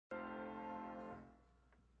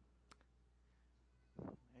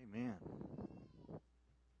Amen.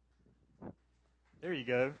 There you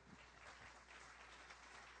go.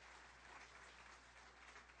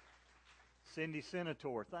 Cindy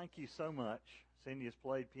Senator, thank you so much. Cindy has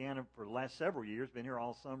played piano for the last several years, been here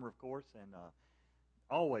all summer, of course, and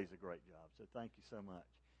always a great job. So thank you so much.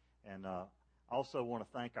 And also want to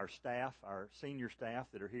thank our staff, our senior staff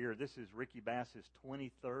that are here. This is Ricky Bass's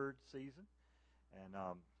 23rd season. And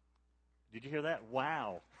did you hear that?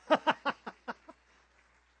 Wow.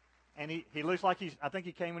 And he looks like I think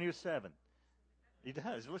he came when he was 7. He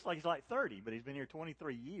does. It looks like he's like 30, but he's been here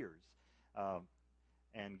 23 years.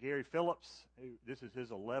 And Gary Phillips, this is his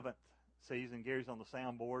 11th season. Gary's on the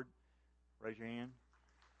soundboard. Raise your hand.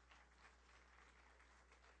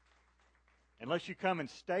 Unless you come and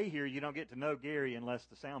stay here, you don't get to know Gary unless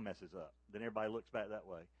the sound messes up. Then everybody looks back that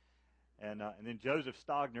way. And then Joseph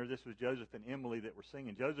Stogner, this was Joseph and Emily that were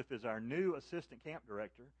singing. Joseph is our new assistant camp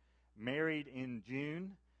director, married in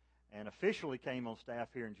June, and officially came on staff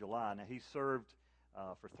here in July. Now, he served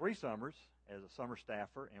for 3 summers as a summer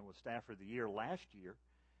staffer and was staffer of the year last year,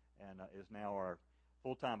 and is now our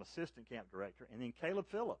full-time assistant camp director. And then Caleb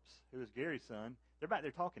Phillips, who is Gary's son. They're back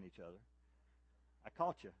there talking to each other. I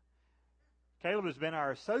caught you. Caleb has been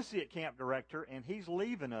our associate camp director, and he's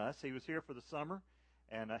leaving us. He was here for the summer,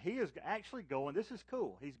 and he is actually going, this is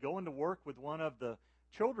cool, he's going to work with one of the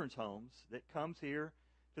children's homes that comes here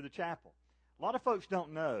to the chapel. A lot of folks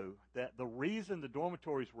don't know that the reason the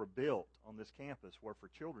dormitories were built on this campus were for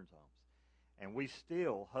children's homes. And we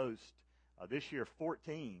still host, this year,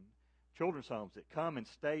 14 children's homes that come and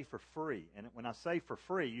stay for free. And when I say for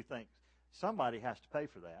free, you think somebody has to pay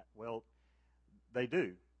for that. Well, they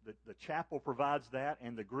do. The chapel provides that,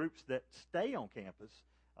 and the groups that stay on campus,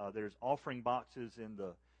 there's offering boxes in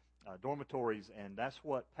the dormitories, and that's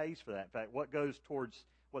what pays for that. In fact, what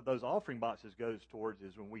those offering boxes goes towards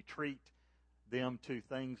is when we treat them to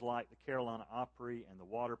things like the Carolina Opry and the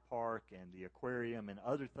water park and the aquarium and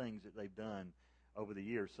other things that they've done over the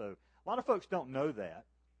years. So a lot of folks don't know that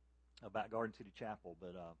about Garden City Chapel,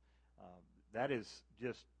 but that is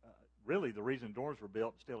just really the reason dorms were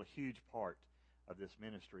built, still a huge part of this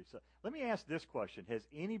ministry. So let me ask this question. Is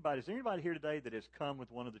there anybody here today that has come with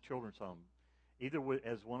one of the children's homes, either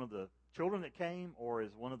as one of the children that came or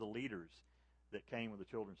as one of the leaders that came with the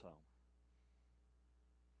children's home?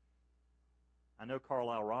 I know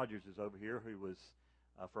Carlisle Rogers is over here, who was,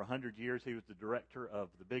 for 100 years, he was the director of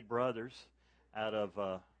the Big Brothers out of,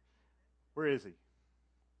 where is he?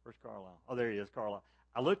 Where's Carlisle? Oh, there he is, Carlisle.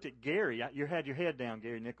 I looked at Gary. You had your head down,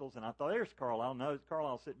 Gary Nichols, and I thought, there's Carlisle. No,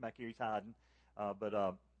 Carlisle's sitting back here. He's hiding.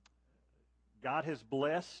 But God has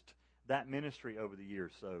blessed that ministry over the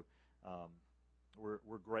years, so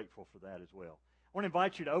we're grateful for that as well. I want to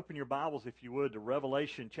invite you to open your Bibles, if you would, to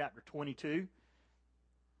Revelation chapter 22.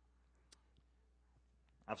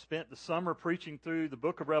 I've spent the summer preaching through the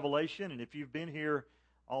book of Revelation, and if you've been here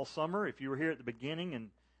all summer, if you were here at the beginning, and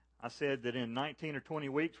I said that in 19 or 20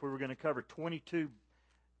 weeks we were going to cover 22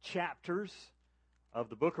 chapters of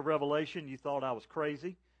the book of Revelation, you thought I was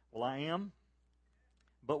crazy. Well, I am.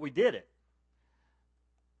 But we did it.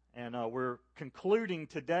 And we're concluding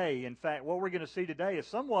today. In fact, what we're going to see today is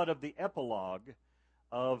somewhat of the epilogue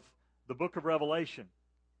of the book of Revelation.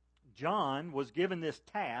 John was given this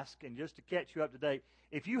task, and just to catch you up to date,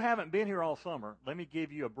 if you haven't been here all summer, let me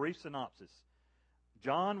give you a brief synopsis.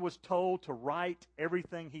 John was told to write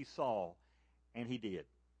everything he saw, and he did.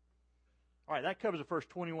 All right, that covers the first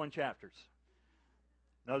 21 chapters.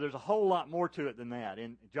 No, there's a whole lot more to it than that.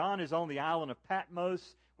 And John is on the island of Patmos.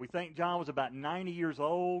 We think John was about 90 years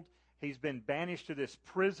old. He's been banished to this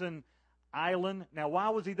prison island. Now, why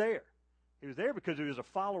was he there? He was there because he was a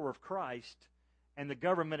follower of Christ, and the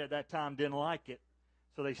government at that time didn't like it.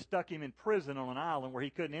 So they stuck him in prison on an island where he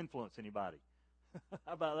couldn't influence anybody.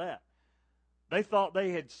 How about that? They thought they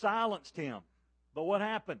had silenced him. But what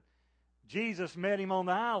happened? Jesus met him on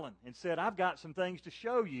the island and said, I've got some things to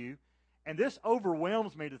show you. And this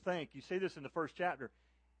overwhelms me to think. You see this in the first chapter.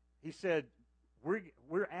 He said,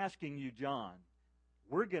 we're asking you, John,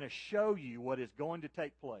 we're going to show you what is going to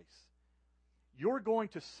take place. You're going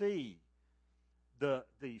to see the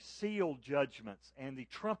seal judgments and the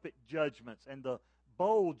trumpet judgments and the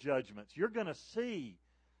bowl judgments. You're going to see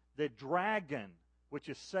the dragon, which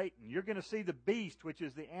is Satan. You're going to see the beast, which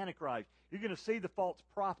is the Antichrist. You're going to see the false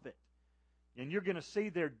prophet. And you're going to see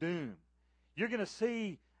their doom. You're going to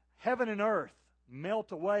see heaven and earth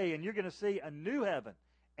melt away, and you're going to see a new heaven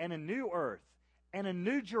and a new earth and a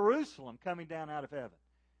new Jerusalem coming down out of heaven.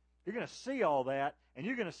 You're going to see all that, and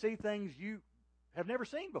you're going to see things you have never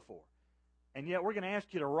seen before. And yet we're going to ask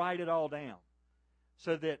you to write it all down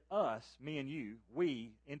so that us, me and you,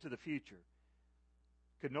 we, into the future,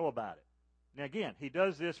 could know about it. Now again, he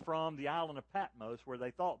does this from the island of Patmos where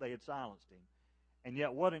they thought they had silenced him. And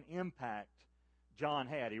yet what an impact John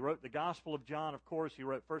had. He wrote the Gospel of John, of course. He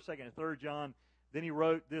wrote 1st, 2nd, and 3rd John. Then he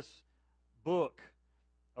wrote this book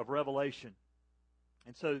of Revelation.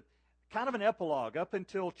 And so kind of an epilogue up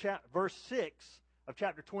until verse 6 of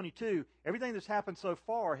chapter 22. Everything that's happened so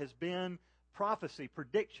far has been prophecy,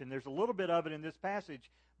 prediction. There's a little bit of it in this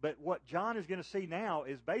passage. But what John is going to see now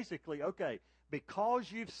is basically, okay,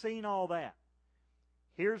 because you've seen all that,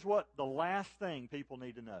 here's what the last thing people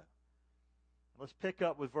need to know. Let's pick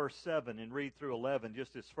up with verse 7 and read through 11,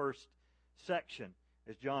 just this first section,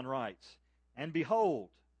 as John writes. And behold,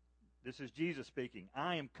 this is Jesus speaking,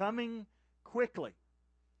 I am coming quickly.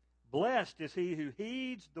 Blessed is he who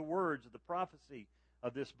heeds the words of the prophecy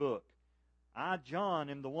of this book. I, John,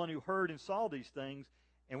 am the one who heard and saw these things,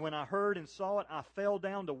 and when I heard and saw it, I fell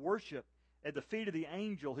down to worship at the feet of the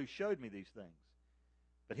angel who showed me these things.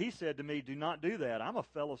 But he said to me, do not do that. I'm a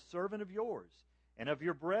fellow servant of yours and of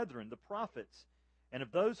your brethren, the prophets, and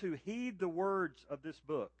of those who heed the words of this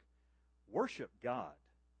book. Worship God.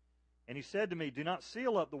 And he said to me, do not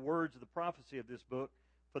seal up the words of the prophecy of this book,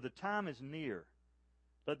 for the time is near.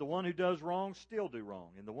 Let the one who does wrong still do wrong,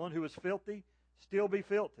 and the one who is filthy still be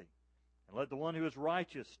filthy. And let the one who is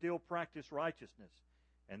righteous still practice righteousness,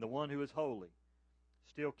 and the one who is holy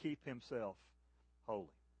still keep himself holy.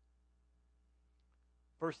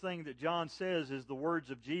 First thing that John says is the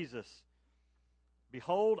words of Jesus.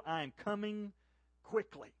 Behold, I am coming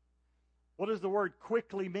quickly. What does the word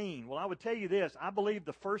quickly mean? Well, I would tell you this. I believe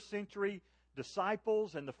the first century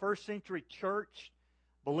disciples and the first century church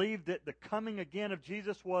believed that the coming again of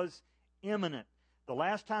Jesus was imminent. The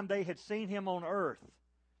last time they had seen him on earth,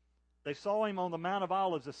 they saw him on the Mount of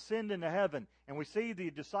Olives ascend into heaven. And we see the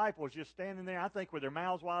disciples just standing there, I think, with their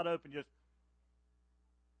mouths wide open, just.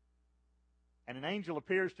 And an angel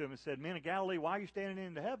appears to him and said, Men of Galilee, why are you standing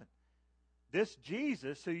into heaven? This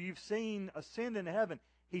Jesus, who you've seen ascend into heaven,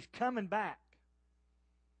 he's coming back.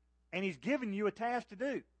 And he's given you a task to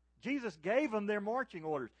do. Jesus gave them their marching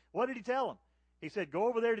orders. What did he tell them? He said, go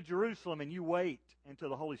over there to Jerusalem and you wait until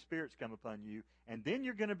the Holy Spirit's come upon you. And then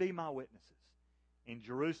you're going to be my witnesses. In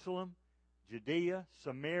Jerusalem, Judea,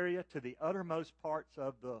 Samaria, to the uttermost parts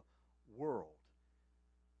of the world.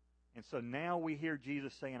 And so now we hear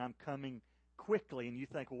Jesus saying, I'm coming quickly. And you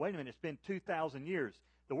think, well, wait a minute, it's been 2,000 years.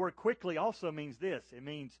 The word quickly also means this. It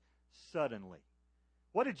means suddenly.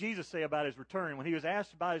 What did Jesus say about his return? When he was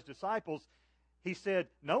asked by his disciples, he said,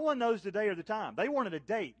 no one knows the day or the time. They wanted a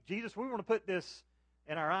date. Jesus, we want to put this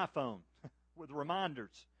in our iPhone with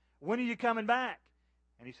reminders. When are you coming back?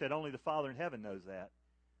 And he said, only the Father in heaven knows that.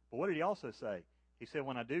 But what did he also say? He said,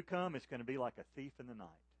 when I do come, it's going to be like a thief in the night.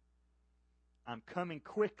 I'm coming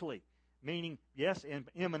quickly, meaning, yes,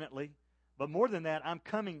 imminently, but more than that, I'm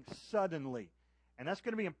coming suddenly. And that's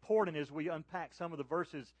going to be important as we unpack some of the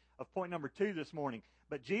verses of point number 2 this morning.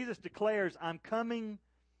 But Jesus declares, I'm coming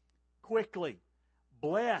quickly.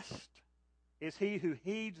 Blessed is he who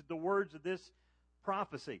heeds the words of this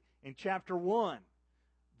prophecy. In chapter 1,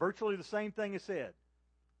 virtually the same thing is said.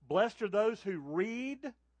 Blessed are those who read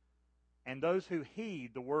and those who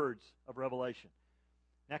heed the words of Revelation.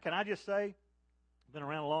 Now, can I just say, I've been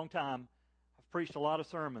around a long time. I've preached a lot of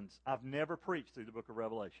sermons. I've never preached through the book of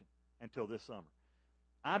Revelation until this summer.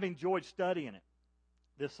 I've enjoyed studying it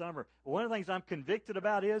this summer. But one of the things I'm convicted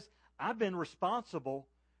about is I've been responsible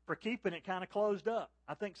for keeping it kind of closed up.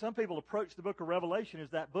 I think some people approach the book of Revelation as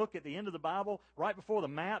that book at the end of the Bible, right before the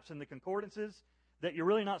maps and the concordances, that you're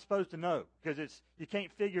really not supposed to know because you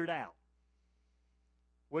can't figure it out.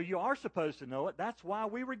 Well, you are supposed to know it. That's why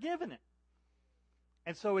we were given it.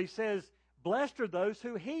 And so he says, blessed are those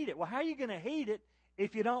who heed it. Well, how are you going to heed it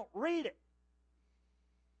if you don't read it?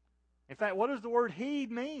 In fact, what does the word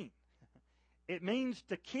heed mean? It means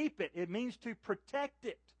to keep it. It means to protect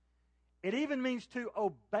it. It even means to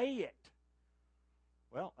obey it.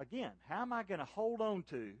 Well, again, how am I going to hold on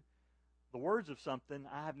to the words of something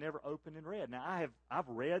I have never opened and read? Now, I've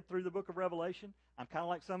read through the book of Revelation. I'm kind of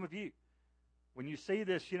like some of you. When you see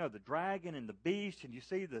this, the dragon and the beast, and you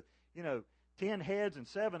see the, 10 heads and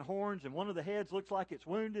 7 horns, and one of the heads looks like it's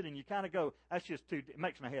wounded, and you kind of go, that's just too, it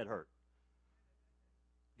makes my head hurt.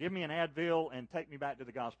 Give me an Advil and take me back to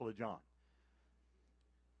the Gospel of John.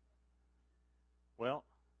 Well,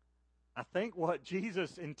 I think what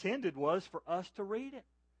Jesus intended was for us to read it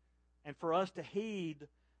and for us to heed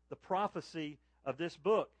the prophecy of this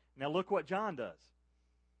book. Now look what John does.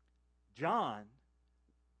 John,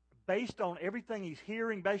 based on everything he's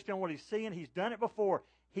hearing, based on what he's seeing, he's done it before.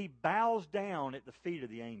 He bows down at the feet of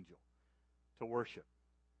the angel to worship.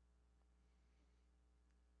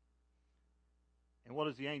 And what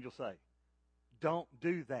does the angel say? Don't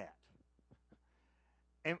do that.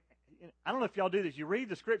 And I don't know if y'all do this. You read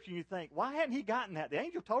the scripture and you think, why hadn't he gotten that? The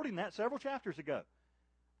angel told him that several chapters ago.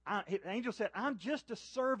 The angel said, I'm just a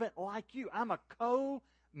servant like you. I'm a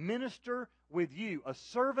co-minister with you, a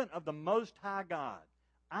servant of the Most High God.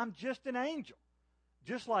 I'm just an angel.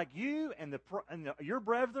 Just like you and your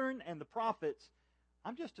brethren and the prophets,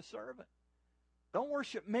 I'm just a servant. Don't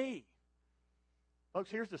worship me. Folks,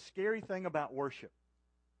 here's the scary thing about worship.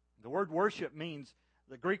 The word worship means,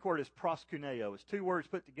 the Greek word is proskuneo. It's two words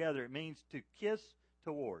put together. It means to kiss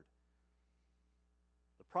toward.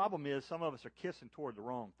 The problem is some of us are kissing toward the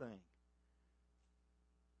wrong thing.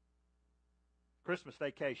 Christmas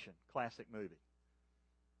Vacation, classic movie.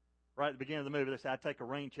 Right at the beginning of the movie, they say, I'd take a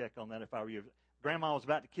rain check on that if I were you. Grandma was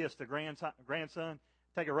about to kiss the grandson.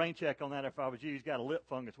 Take a rain check on that if I was you. He's got a lip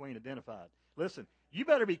fungus we ain't identified. Listen, you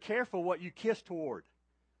better be careful what you kiss toward.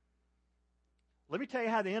 Let me tell you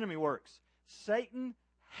how the enemy works. Satan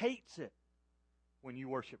hates it when you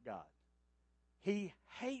worship God. He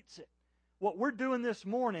hates it. What we're doing this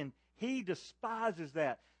morning, he despises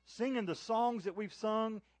that. Singing the songs that we've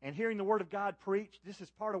sung and hearing the Word of God preached, this is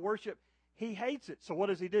part of worship. He hates it. So what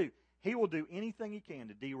does he do? He will do anything he can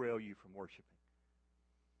to derail you from worshiping.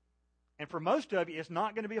 And for most of you, it's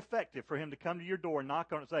not going to be effective for him to come to your door and knock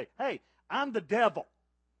on it and say, hey, I'm the devil.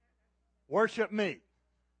 Worship me.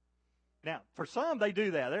 Now, for some, they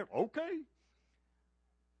do that. They're, okay.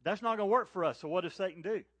 That's not going to work for us. So what does Satan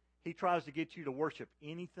do? He tries to get you to worship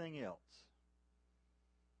anything else.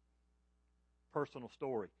 Personal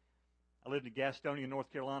story. I lived in Gastonia,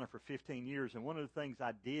 North Carolina for 15 years, and one of the things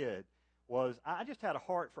I did was I just had a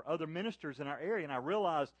heart for other ministers in our area, and I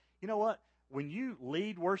realized, you know what? When you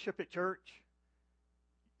lead worship at church,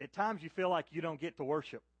 at times you feel like you don't get to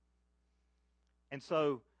worship. And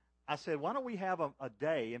so I said, why don't we have a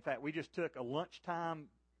day? In fact, we just took a lunchtime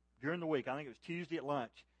during the week. I think it was Tuesday at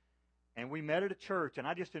lunch. And we met at a church, and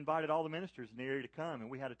I just invited all the ministers in the area to come, and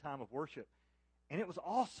we had a time of worship. And it was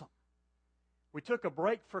awesome. We took a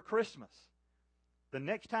break for Christmas. The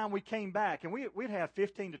next time we came back, and we'd have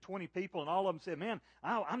 15 to 20 people, and all of them said, man,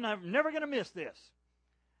 I'm never going to miss this.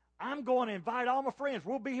 I'm going to invite all my friends.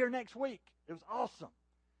 We'll be here next week. It was awesome.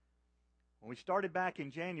 When we started back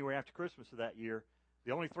in January after Christmas of that year,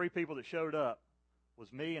 the only 3 people that showed up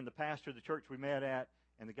was me and the pastor of the church we met at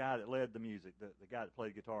and the guy that led the music, the guy that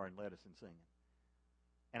played guitar and led us in singing.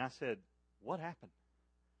 And I said, what happened?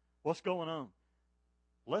 What's going on?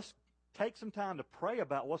 Let's take some time to pray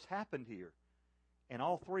about what's happened here. And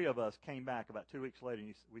all 3 of us came back about 2 weeks later,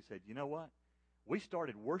 and we said, you know what? We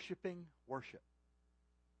started worshiping worship.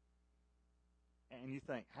 And you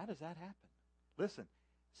think, how does that happen? Listen,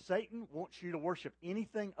 Satan wants you to worship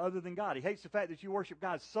anything other than God. He hates the fact that you worship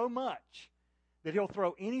God so much that he'll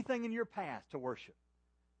throw anything in your path to worship.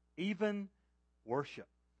 Even worship.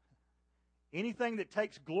 Anything that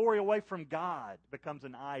takes glory away from God becomes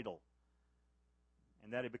an idol.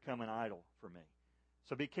 And that had become an idol for me.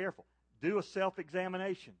 So be careful. Do a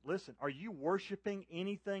self-examination. Listen, are you worshiping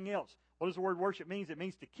anything else? What does the word worship mean? It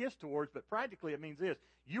means to kiss towards, but practically it means this.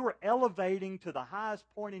 You are elevating to the highest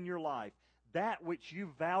point in your life that which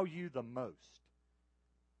you value the most.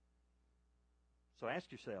 So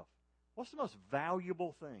ask yourself, what's the most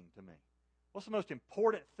valuable thing to me? What's the most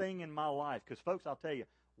important thing in my life? Because, folks, I'll tell you,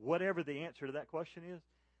 whatever the answer to that question is,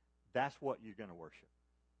 that's what you're going to worship.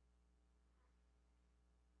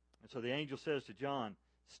 And so the angel says to John,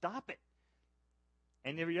 stop it.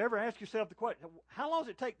 And if you ever ask yourself the question, how long does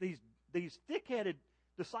it take these thick-headed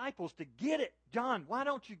disciples to get it? John, why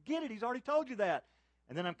don't you get it? He's already told you that.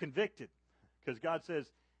 And then I'm convicted because God says,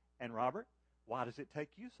 and Robert, why does it take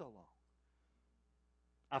you so long?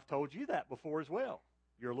 I've told you that before as well.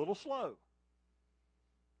 You're a little slow.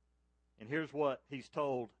 And here's what he's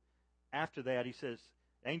told after that. He says,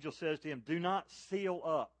 the angel says to him, do not seal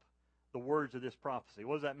up the words of this prophecy.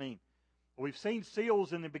 What does that mean? We've seen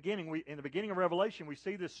seals in the beginning. In the beginning of Revelation, we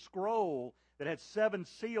see this scroll that had 7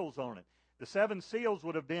 seals on it. The 7 seals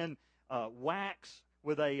would have been wax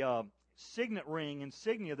with a signet ring,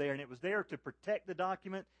 insignia there, and it was there to protect the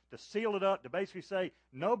document, to seal it up, to basically say,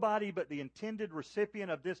 nobody but the intended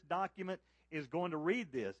recipient of this document is going to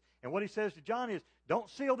read this. And what he says to John is, don't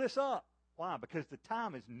seal this up. Why? Because the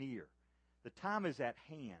time is near. The time is at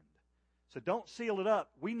hand. So don't seal it up.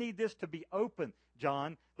 We need this to be open,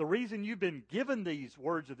 John. The reason you've been given these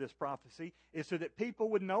words of this prophecy is so that people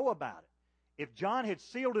would know about it. If John had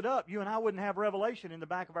sealed it up, you and I wouldn't have Revelation in the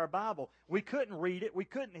back of our Bible. We couldn't read it. We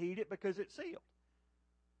couldn't heed it because it's sealed.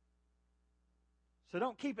 So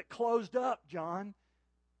don't keep it closed up, John.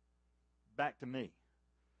 Back to me.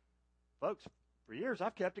 Folks, for years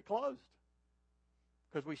I've kept it closed.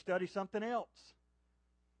 because we study something else.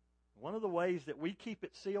 One of the ways that we keep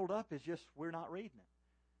it sealed up is just we're not reading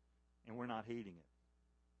it and we're not heeding it.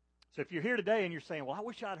 So if you're here today and you're saying, well, I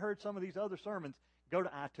wish I'd heard some of these other sermons, go to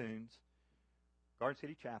iTunes, Garden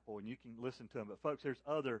City Chapel, and you can listen to them. But folks, there's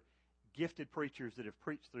other gifted preachers that have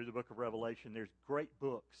preached through the book of Revelation. There's great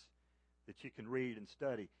books that you can read and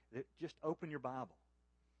study. Just open your Bible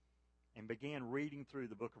and begin reading through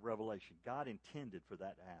the book of Revelation. God intended for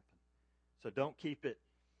that to happen. So don't keep it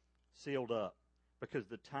sealed up, because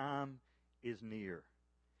the time is near.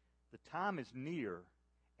 The time is near,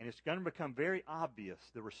 and it's going to become very obvious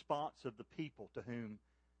the response of the people to whom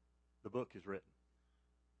the book is written.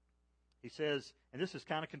 He says, and this is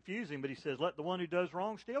kind of confusing, but he says, let the one who does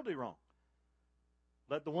wrong still do wrong.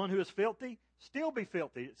 Let the one who is filthy still be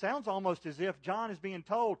filthy. It sounds almost as if John is being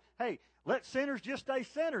told, hey, let sinners just stay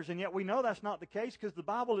sinners. And yet we know that's not the case, because the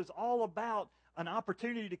Bible is all about an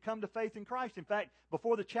opportunity to come to faith in Christ. In fact,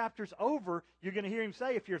 before the chapter's over, you're going to hear him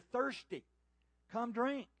say, if you're thirsty, come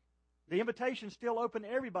drink. The invitation's still open to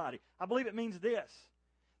everybody. I believe it means this.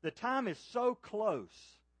 The time is so close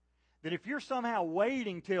that if you're somehow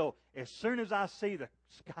waiting till as soon as I see the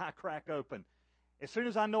sky crack open, as soon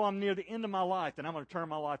as I know I'm near the end of my life, then I'm going to turn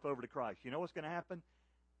my life over to Christ. You know what's going to happen?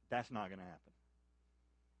 That's not going to happen.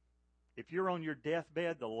 If you're on your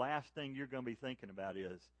deathbed, the last thing you're going to be thinking about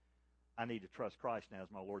is, I need to trust Christ now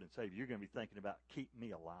as my Lord and Savior. You're going to be thinking about, keep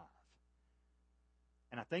me alive.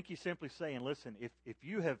 And I think he's simply saying, listen, if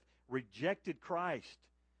you have rejected Christ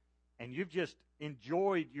and you've just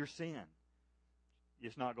enjoyed your sin,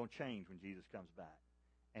 it's not going to change when Jesus comes back.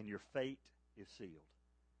 And your fate is sealed.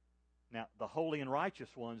 Now, the holy and righteous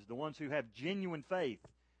ones, the ones who have genuine faith,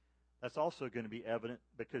 that's also going to be evident,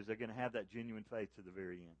 because they're going to have that genuine faith to the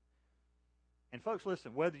very end. And folks,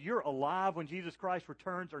 listen, whether you're alive when Jesus Christ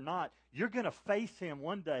returns or not, you're going to face him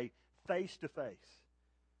one day face to face.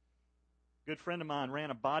 A good friend of mine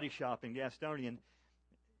ran a body shop in Gastonia, and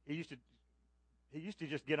he used to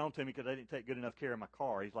just get on to me because I didn't take good enough care of my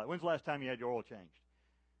car. He's like, when's the last time you had your oil changed?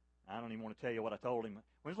 I don't even want to tell you what I told him.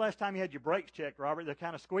 When's the last time you had your brakes checked, Robert? They're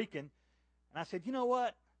kind of squeaking. And I said, you know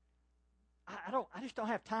what? I just don't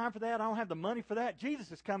have time for that. I don't have the money for that. Jesus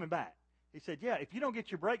is coming back. He said, yeah, if you don't get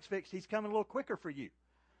your brakes fixed, he's coming a little quicker for you.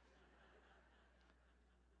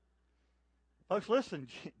 Folks, listen,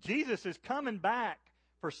 Jesus is coming back.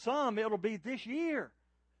 For some, it'll be this year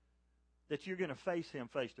that you're going to face him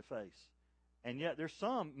face to face. And yet there's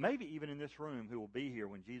some, maybe even in this room, who will be here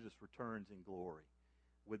when Jesus returns in glory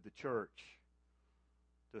with the church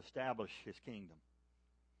to establish his kingdom.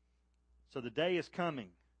 So the day is coming.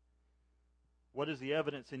 What is the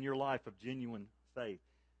evidence in your life of genuine faith?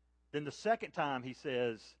 Then the second time he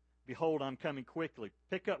says, behold, I'm coming quickly.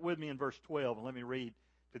 Pick up with me in verse 12 and let me read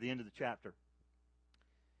to the end of the chapter.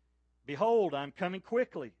 Behold, I'm coming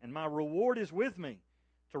quickly, and my reward is with me,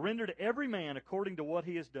 to render to every man according to what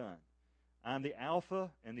he has done. I am the Alpha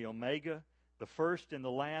and the Omega, the first and the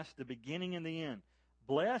last, the beginning and the end.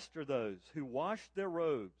 Blessed are those who wash their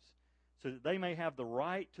robes, so that they may have the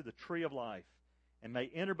right to the tree of life, and may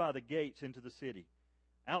enter by the gates into the city.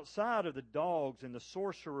 Outside are the dogs and the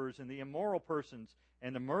sorcerers and the immoral persons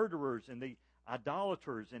and the murderers and the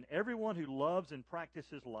idolaters and everyone who loves and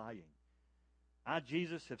practices lying. I,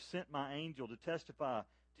 Jesus, have sent my angel to testify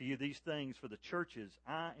to you these things for the churches.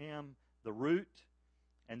 I am the root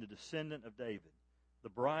and the descendant of David, the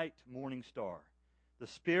bright morning star. The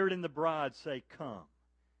Spirit and the bride say, come.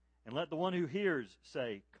 And let the one who hears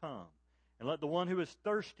say, come. And let the one who is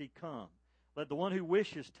thirsty come. Let the one who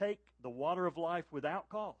wishes take the water of life without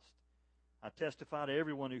cost. I testify to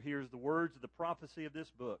everyone who hears the words of the prophecy of this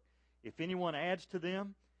book. If anyone adds to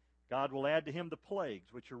them, God will add to him the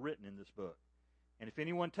plagues which are written in this book. And if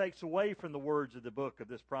anyone takes away from the words of the book of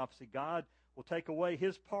this prophecy, God will take away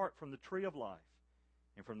his part from the tree of life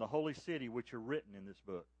and from the holy city which are written in this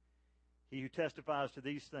book. He who testifies to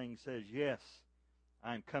these things says, yes,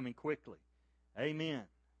 I am coming quickly. Amen.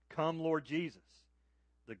 Come, Lord Jesus.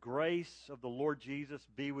 The grace of the Lord Jesus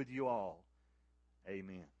be with you all.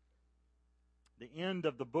 Amen. The end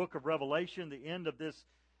of the book of Revelation, the end of this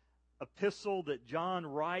epistle that John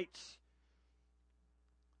writes,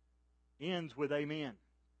 ends with amen.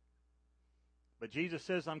 But Jesus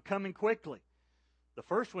says, I'm coming quickly. The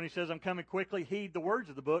first one he says, I'm coming quickly. Heed the words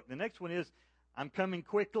of the book. The next one is, I'm coming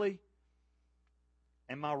quickly,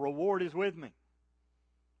 and my reward is with me.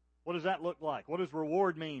 What does that look like? What does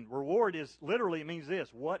reward mean? Reward is, literally, it means this.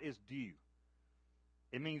 What is due?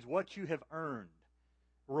 It means what you have earned.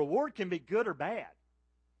 Reward can be good or bad.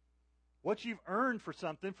 What you've earned for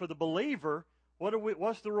something, for the believer,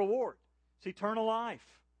 what's the reward? It's eternal life.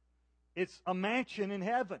 It's a mansion in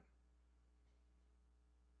heaven.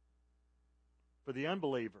 For the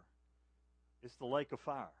unbeliever, it's the lake of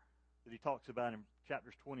fire that he talks about in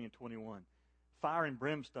chapters 20 and 21. Fire and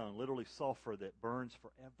brimstone, literally sulfur that burns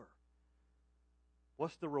forever.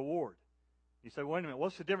 What's the reward? You say, wait a minute,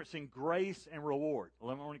 what's the difference in grace and reward?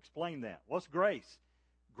 Well, I want to explain that. What's grace?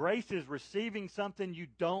 Grace is receiving something you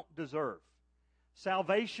don't deserve.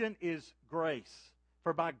 Salvation is grace.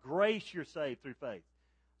 For by grace you're saved through faith.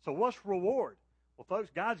 So what's reward? Well, folks,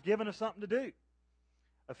 God's given us something to do.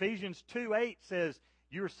 Ephesians 2:8 says,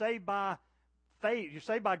 you're saved by faith. You're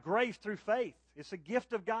saved by grace through faith. It's a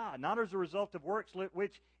gift of God, not as a result of works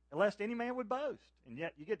which, lest any man would boast. And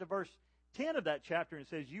yet you get to verse 10 of that chapter and it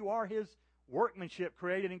says, you are His workmanship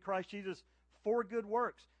created in Christ Jesus for good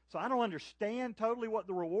works. So I don't understand totally what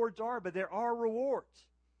the rewards are, but there are rewards.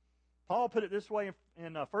 Paul put it this way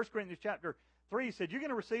in 1 Corinthians chapter 3. He said, you're going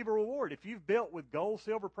to receive a reward. If you've built with gold,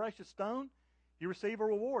 silver, precious stone, you receive a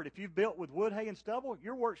reward. If you've built with wood, hay, and stubble,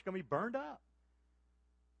 your work's going to be burned up.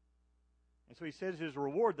 And so he says his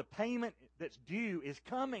reward, the payment that's due, is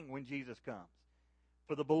coming when Jesus comes.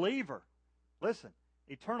 For the believer, listen,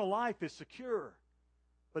 eternal life is secure.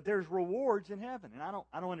 But there's rewards in heaven. And I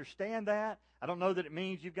don't understand that. I don't know that it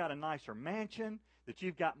means you've got a nicer mansion, that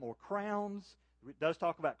you've got more crowns. It does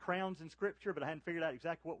talk about crowns in Scripture, but I hadn't figured out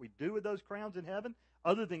exactly what we do with those crowns in heaven,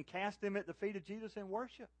 other than cast them at the feet of Jesus and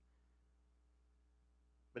worship.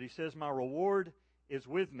 But he says, my reward is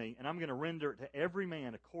with me, and I'm going to render it to every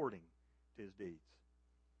man according to his deeds.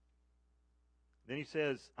 Then he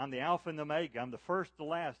says, I'm the Alpha and the Omega. I'm the first, the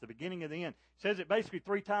last, the beginning and the end. He says it basically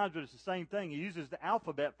 3 times, but it's the same thing. He uses the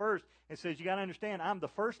alphabet first and says, you got to understand, I'm the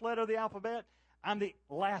first letter of the alphabet. I'm the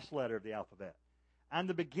last letter of the alphabet. I'm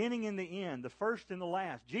the beginning and the end, the first and the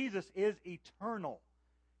last. Jesus is eternal.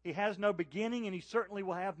 He has no beginning, and He certainly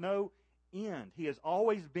will have no end. He has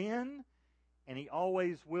always been, and He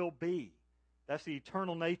always will be. That's the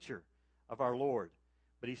eternal nature of our Lord.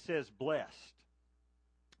 But He says, blessed.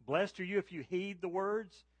 Blessed are you if you heed the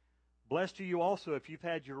words. Blessed are you also if you've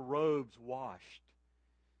had your robes washed.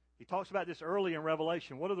 He talks about this early in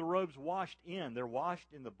Revelation. What are the robes washed in? They're washed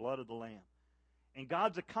in the blood of the Lamb. In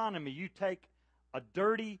God's economy, you take a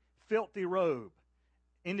dirty, filthy robe,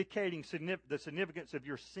 indicating the significance of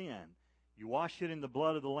your sin. You wash it in the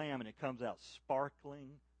blood of the Lamb, and it comes out sparkling,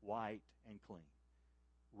 white, and clean.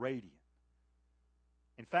 Radiant.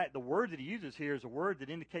 In fact, the word that he uses here is a word that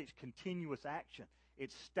indicates continuous action.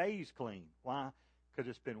 It stays clean. Why? Because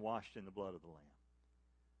it's been washed in the blood of the Lamb.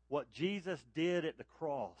 What Jesus did at the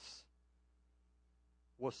cross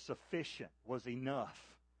was sufficient, was enough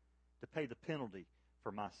to pay the penalty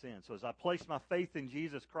for my sin. So as I place my faith in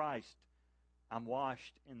Jesus Christ, I'm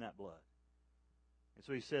washed in that blood. And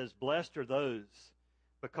so he says, blessed are those,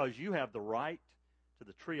 because you have the right to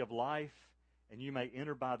the tree of life, and you may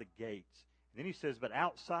enter by the gates. And then he says, but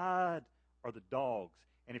outside are the dogs.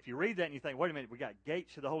 And if you read that and you think, wait a minute, we got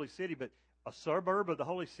gates to the holy city, but a suburb of the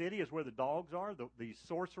holy city is where the dogs are, these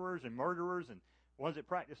sorcerers and murderers and ones that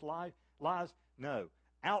practice lies? No.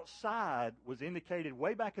 Outside was indicated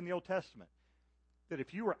way back in the Old Testament, that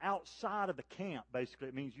if you were outside of the camp, basically,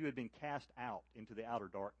 it means you had been cast out into the outer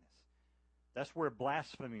darkness. That's where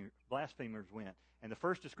blasphemers went. And the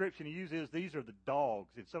first description he uses is, these are the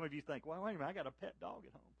dogs. And some of you think, well, wait a minute, I got a pet dog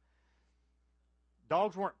at home.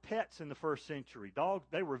 Dogs weren't pets in the first century. Dogs,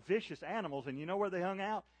 they were vicious animals, and you know where they hung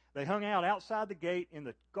out? They hung out outside the gate in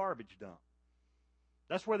the garbage dump.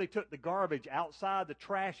 That's where they took the garbage outside the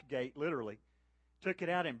trash gate, literally, took it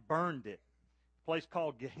out and burned it. A place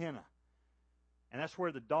called Gehenna. And that's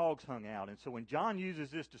where the dogs hung out. And so when John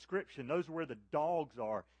uses this description, those are where the dogs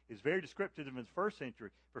are, is very descriptive of his first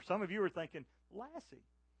century. For some of you are thinking, Lassie.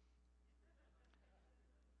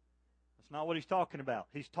 That's not what he's talking about.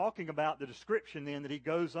 He's talking about the description then that he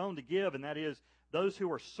goes on to give, and that is those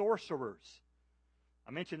who are sorcerers.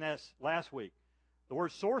 I mentioned this last week. The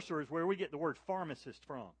word sorcerer is where we get the word pharmacist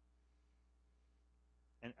from.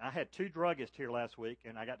 And I had 2 druggists here last week,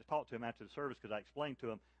 and I got to talk to them after the service because I explained to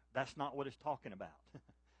them, that's not what it's talking about.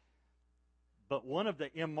 But one of the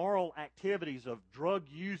immoral activities of drug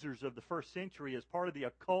users of the first century as part of the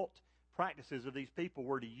occult practices of these people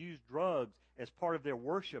were to use drugs as part of their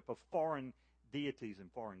worship of foreign deities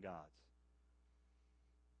and foreign gods.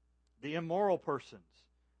 The immoral persons,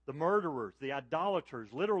 the murderers, the idolaters,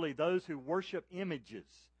 literally those who worship images.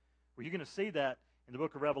 Well, you're going to see that in the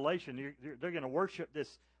book of Revelation. They're going to worship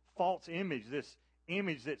this false image, this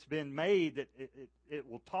image that's been made that it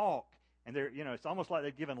will talk. And it's almost like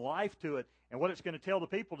they've given life to it. And what it's going to tell the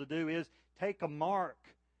people to do is take a mark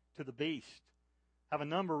to the beast. Have a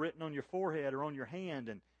number written on your forehead or on your hand,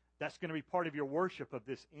 and that's going to be part of your worship of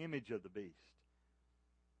this image of the beast.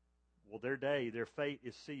 Well, their day, their fate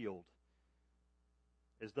is sealed.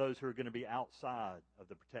 as those who are going to be outside of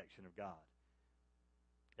the protection of God.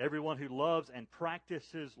 Everyone who loves and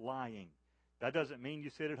practices lying. That doesn't mean you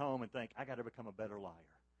sit at home and think, I got to become a better liar.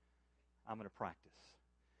 I'm going to practice.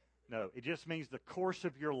 No, it just means the course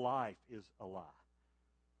of your life is a lie.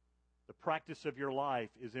 The practice of your life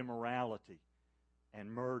is immorality and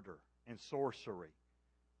murder and sorcery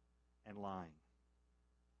and lying.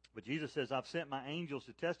 But Jesus says, I've sent my angels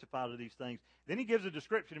to testify to these things. Then he gives a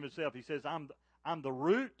description of himself. He says, I'm the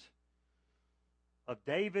root of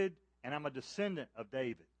David, and I'm a descendant of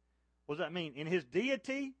David. What does that mean? In his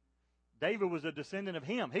deity, David was a descendant of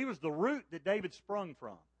him. He was the root that David sprung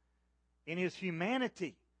from. In his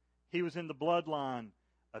humanity, he was in the bloodline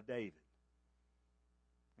of David.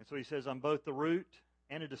 And so he says, I'm both the root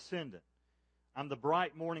and a descendant. I'm the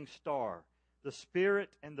bright morning star. The Spirit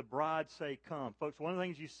and the bride say, come. Folks, one of the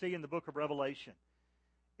things you see in the book of Revelation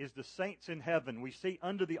is the saints in heaven. We see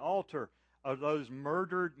under the altar of those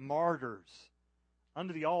murdered martyrs.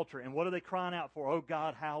 Under the altar. And what are they crying out for? Oh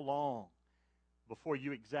God, how long before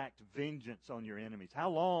you exact vengeance on your enemies? How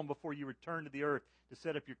long before you return to the earth to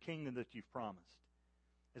set up your kingdom that you've promised?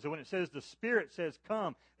 And so when it says the Spirit says,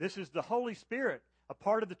 come, this is the Holy Spirit, a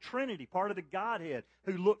part of the Trinity, part of the Godhead,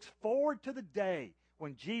 who looks forward to the day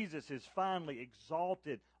when Jesus is finally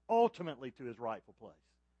exalted ultimately to his rightful place.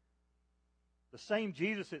 The same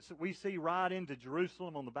Jesus that we see ride into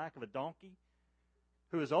Jerusalem on the back of a donkey,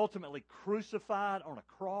 who is ultimately crucified on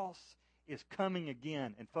a cross, is coming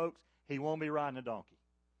again. And folks, he won't be riding a donkey.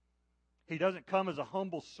 He doesn't come as a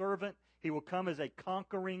humble servant. He will come as a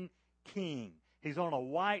conquering king. He's on a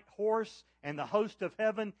white horse, and the host of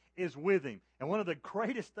heaven is with him. And one of the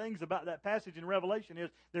greatest things about that passage in Revelation is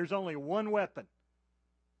there's only one weapon,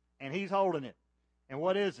 and he's holding it. And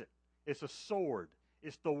what is it? It's a sword.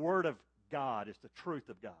 It's the Word of God. It's the truth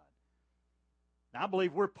of God. Now, I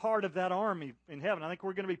believe we're part of that army in heaven. I think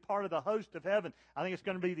we're going to be part of the host of heaven. I think it's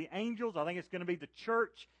going to be the angels. I think it's going to be the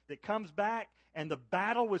church that comes back, and the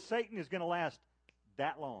battle with Satan is going to last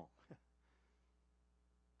that long.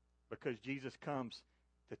 Because Jesus comes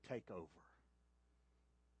to take over.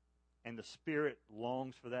 And the Spirit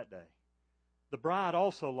longs for that day. The bride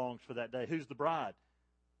also longs for that day. Who's the bride?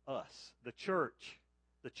 Us, the church.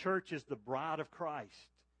 The church is the bride of Christ.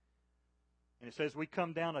 And it says we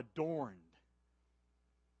come down adorned.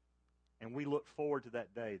 And we look forward to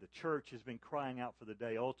that day. The church has been crying out for the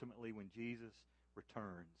day ultimately when Jesus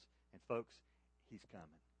returns. And folks, he's coming.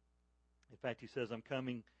 In fact, he says, I'm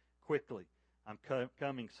coming quickly. I'm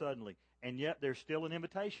coming suddenly. And yet there's still an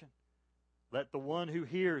invitation. Let the one who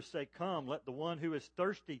hears say, come. Let the one who is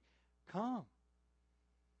thirsty come.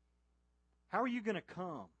 How are you going to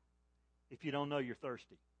come if you don't know you're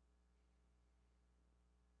thirsty?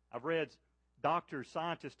 I've read doctors,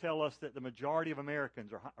 scientists tell us that the majority of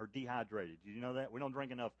Americans are dehydrated. Did you know that? We don't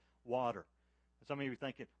drink enough water. And some of you are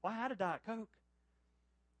thinking, why had a Diet Coke?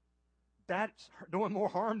 That's doing more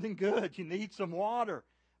harm than good. You need some water.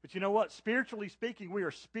 But you know what? Spiritually speaking, we are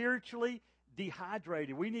spiritually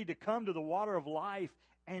dehydrated. We need to come to the water of life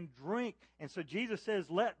and drink. And so Jesus says,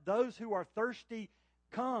 let those who are thirsty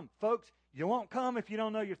come. Folks, you won't come if you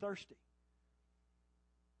don't know you're thirsty.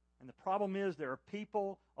 And the problem is there are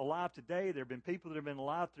people alive today, there have been people that have been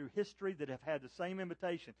alive through history that have had the same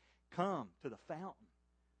invitation. Come to the fountain.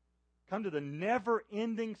 Come to the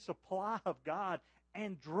never-ending supply of God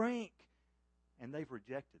and drink. And they've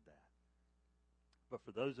rejected that. But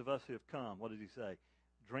for those of us who have come, what does he say?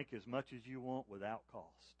 Drink as much as you want without cost.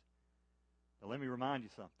 Now let me remind you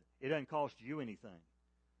something. It doesn't cost you anything.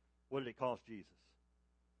 What did it cost Jesus?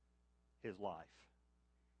 His life.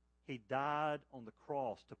 He died on the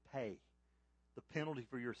cross to pay the penalty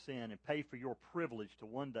for your sin and pay for your privilege to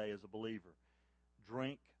one day as a believer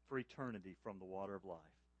drink for eternity from the water of life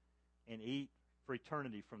and eat for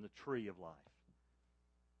eternity from the tree of life.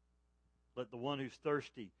 Let the one who's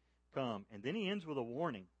thirsty come. And then he ends with a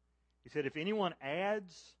warning. He said, if anyone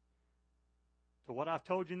adds to what I've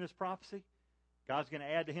told you in this prophecy, God's going to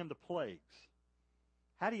add to him the plagues.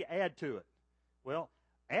 How do you add to it? Well,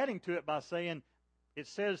 adding to it by saying it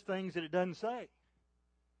says things that it doesn't say.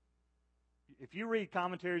 If you read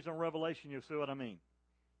commentaries on Revelation, you'll see what I mean.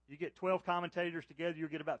 You get 12 commentators together, you'll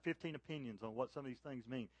get about 15 opinions on what some of these things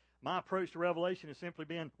mean. My approach to Revelation has simply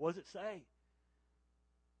been, what does it say?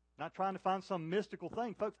 Not trying to find some mystical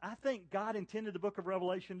thing. Folks, I think God intended the book of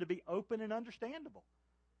Revelation to be open and understandable.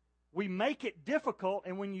 We make it difficult,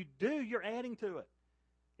 and when you do, you're adding to it.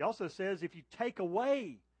 He also says if you take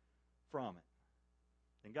away from it,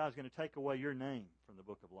 then God's going to take away your name from the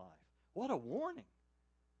book of life. What a warning.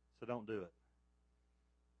 So don't do it.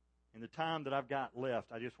 In the time that I've got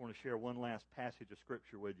left, I just want to share one last passage of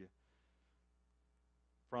Scripture with you.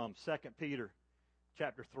 from 2 Peter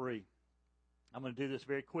chapter 3. I'm going to do this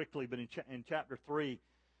very quickly, but in chapter 3,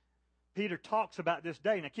 Peter talks about this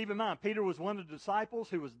day. Now keep in mind, Peter was one of the disciples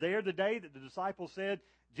who was there the day that the disciples said,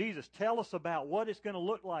 Jesus, tell us about what it's going to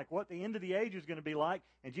look like, what the end of the age is going to be like.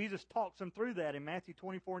 And Jesus talks them through that in Matthew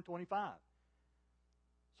 24 and 25.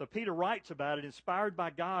 So Peter writes about it, inspired by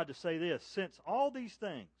God, to say this: since all these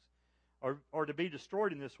things are to be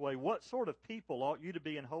destroyed in this way, what sort of people ought you to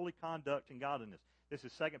be in holy conduct and godliness? This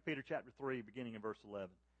is 2 Peter chapter 3, beginning in verse 11.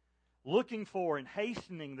 Looking for and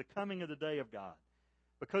hastening the coming of the day of God,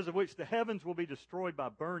 because of which the heavens will be destroyed by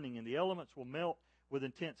burning, and the elements will melt with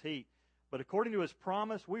intense heat. But according to His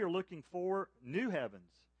promise, we are looking for new heavens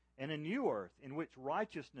and a new earth in which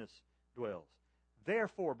righteousness dwells.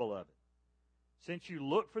 Therefore, beloved, since you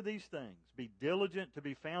look for these things, be diligent to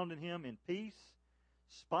be found in Him in peace,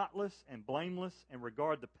 spotless and blameless, and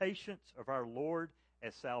regard the patience of our Lord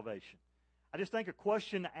as salvation. I just think a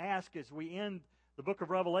question to ask as we end the book of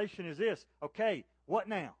Revelation is this: okay, what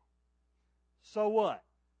now? So what?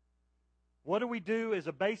 What do we do as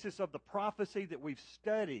a basis of the prophecy that we've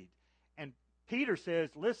studied? And Peter says,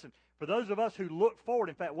 listen, for those of us who look forward,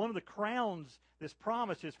 in fact, one of the crowns this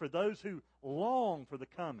promise is for those who long for the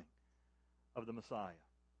coming of the Messiah,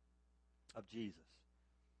 of Jesus.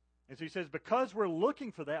 And so he says, because we're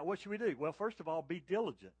looking for that, what should we do? Well, first of all, be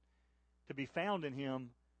diligent to be found in Him.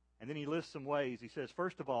 And then he lists some ways. He says,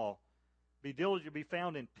 first of all, be diligent to be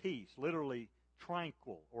found in peace, literally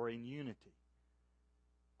tranquil or in unity.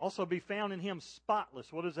 Also be found in Him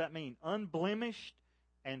spotless. What does that mean? Unblemished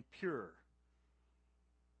and pure.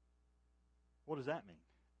 What does that mean?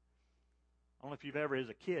 I don't know if you've ever, as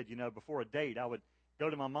a kid, before a date, I would go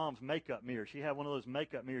to my mom's makeup mirror. She had one of those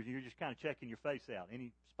makeup mirrors, and you're just kind of checking your face out.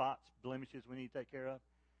 Any spots, blemishes we need to take care of?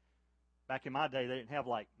 Back in my day, they didn't have,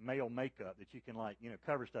 male makeup that you can,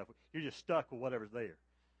 cover stuff with. You're just stuck with whatever's there.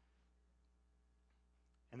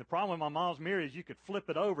 And the problem with my mom's mirror is you could flip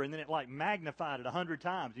it over, and then it, magnified it 100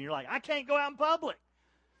 times. And you're like, I can't go out in public.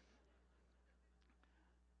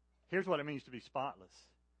 Here's what it means to be spotless.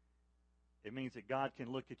 It means that God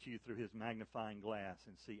can look at you through His magnifying glass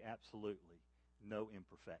and see absolutely no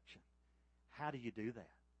imperfection. How do you do that?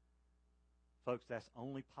 Folks, that's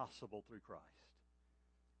only possible through Christ.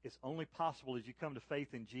 It's only possible as you come to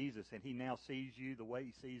faith in Jesus and He now sees you the way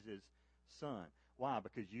He sees His Son. Why?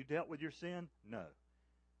 Because you dealt with your sin? No.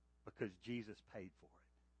 Because Jesus paid for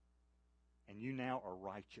it. And you now are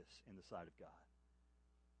righteous in the sight of God.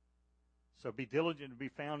 So be diligent to be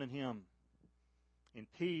found in Him in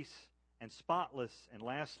peace and spotless, and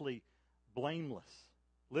lastly, blameless.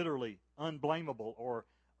 Literally, unblameable or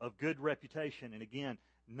of good reputation. And again,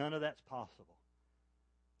 none of that's possible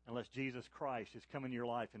unless Jesus Christ has come into your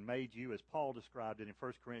life and made you, as Paul described it in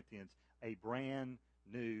 1 Corinthians, a brand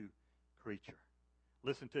new creature.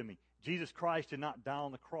 Listen to me. Jesus Christ did not die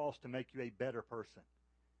on the cross to make you a better person.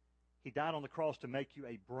 He died on the cross to make you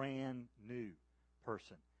a brand new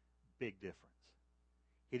person. Big difference.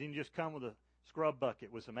 He didn't just come with a scrub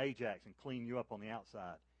bucket with some Ajax and clean you up on the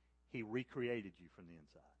outside. He recreated you from the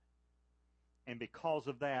inside. And because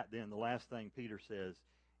of that, then, the last thing Peter says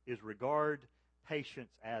is regard patience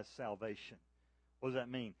as salvation. What does that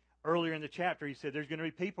mean? Earlier in the chapter, he said there's going to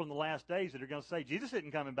be people in the last days that are going to say, Jesus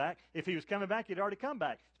isn't coming back. If He was coming back, He'd already come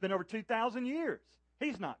back. It's been over 2,000 years.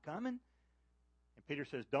 He's not coming. And Peter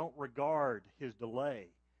says, don't regard His delay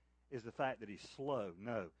as the fact that He's slow.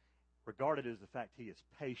 No. Regard it as the fact He is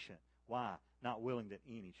patient. Why? Not willing that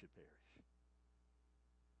any should perish.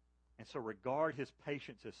 And so regard His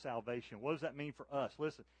patience as salvation. What does that mean for us?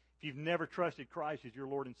 Listen, if you've never trusted Christ as your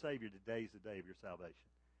Lord and Savior, today's the day of your salvation.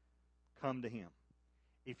 Come to Him.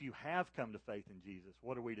 If you have come to faith in Jesus,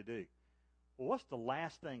 what are we to do? Well, what's the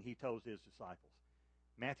last thing He told His disciples?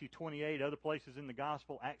 Matthew 28, other places in the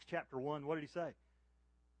Gospel, Acts chapter 1, what did He say?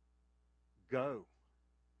 Go.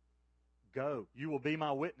 Go. You will be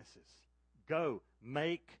my witnesses. Go.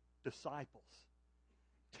 Make disciples.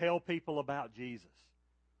 Tell people about Jesus.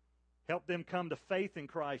 Help them come to faith in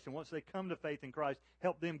Christ. And once they come to faith in Christ,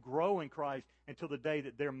 help them grow in Christ until the day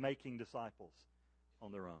that they're making disciples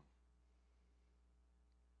on their own.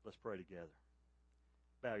 Let's pray together.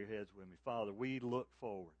 Bow your heads with me. Father, we look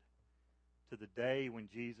forward to the day when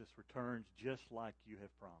Jesus returns just like You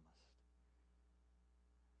have promised.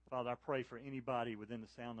 Father, I pray for anybody within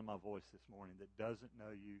the sound of my voice this morning that doesn't know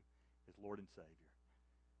You as Lord and Savior.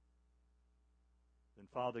 Then,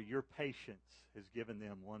 Father, Your patience has given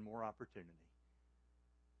them one more opportunity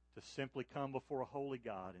to simply come before a holy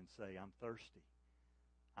God and say, I'm thirsty.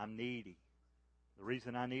 I'm needy. The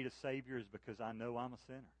reason I need a Savior is because I know I'm a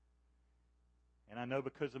sinner. And I know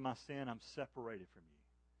because of my sin I'm separated from You.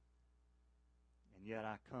 And yet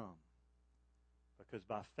I come because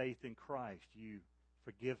by faith in Christ, you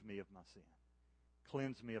forgive me of my sin,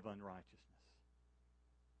 cleanse me of unrighteousness,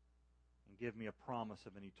 and give me a promise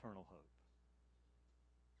of an eternal hope.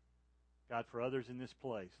 God, for others in this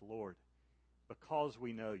place, Lord, because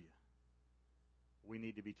we know you, we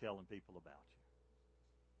need to be telling people about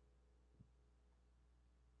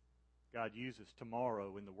you. God, use us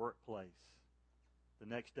tomorrow in the workplace, the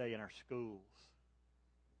next day in our schools,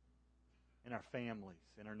 in our families,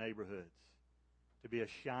 in our neighborhoods, to be a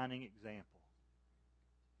shining example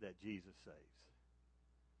that Jesus saves.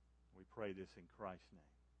 We pray this in Christ's name.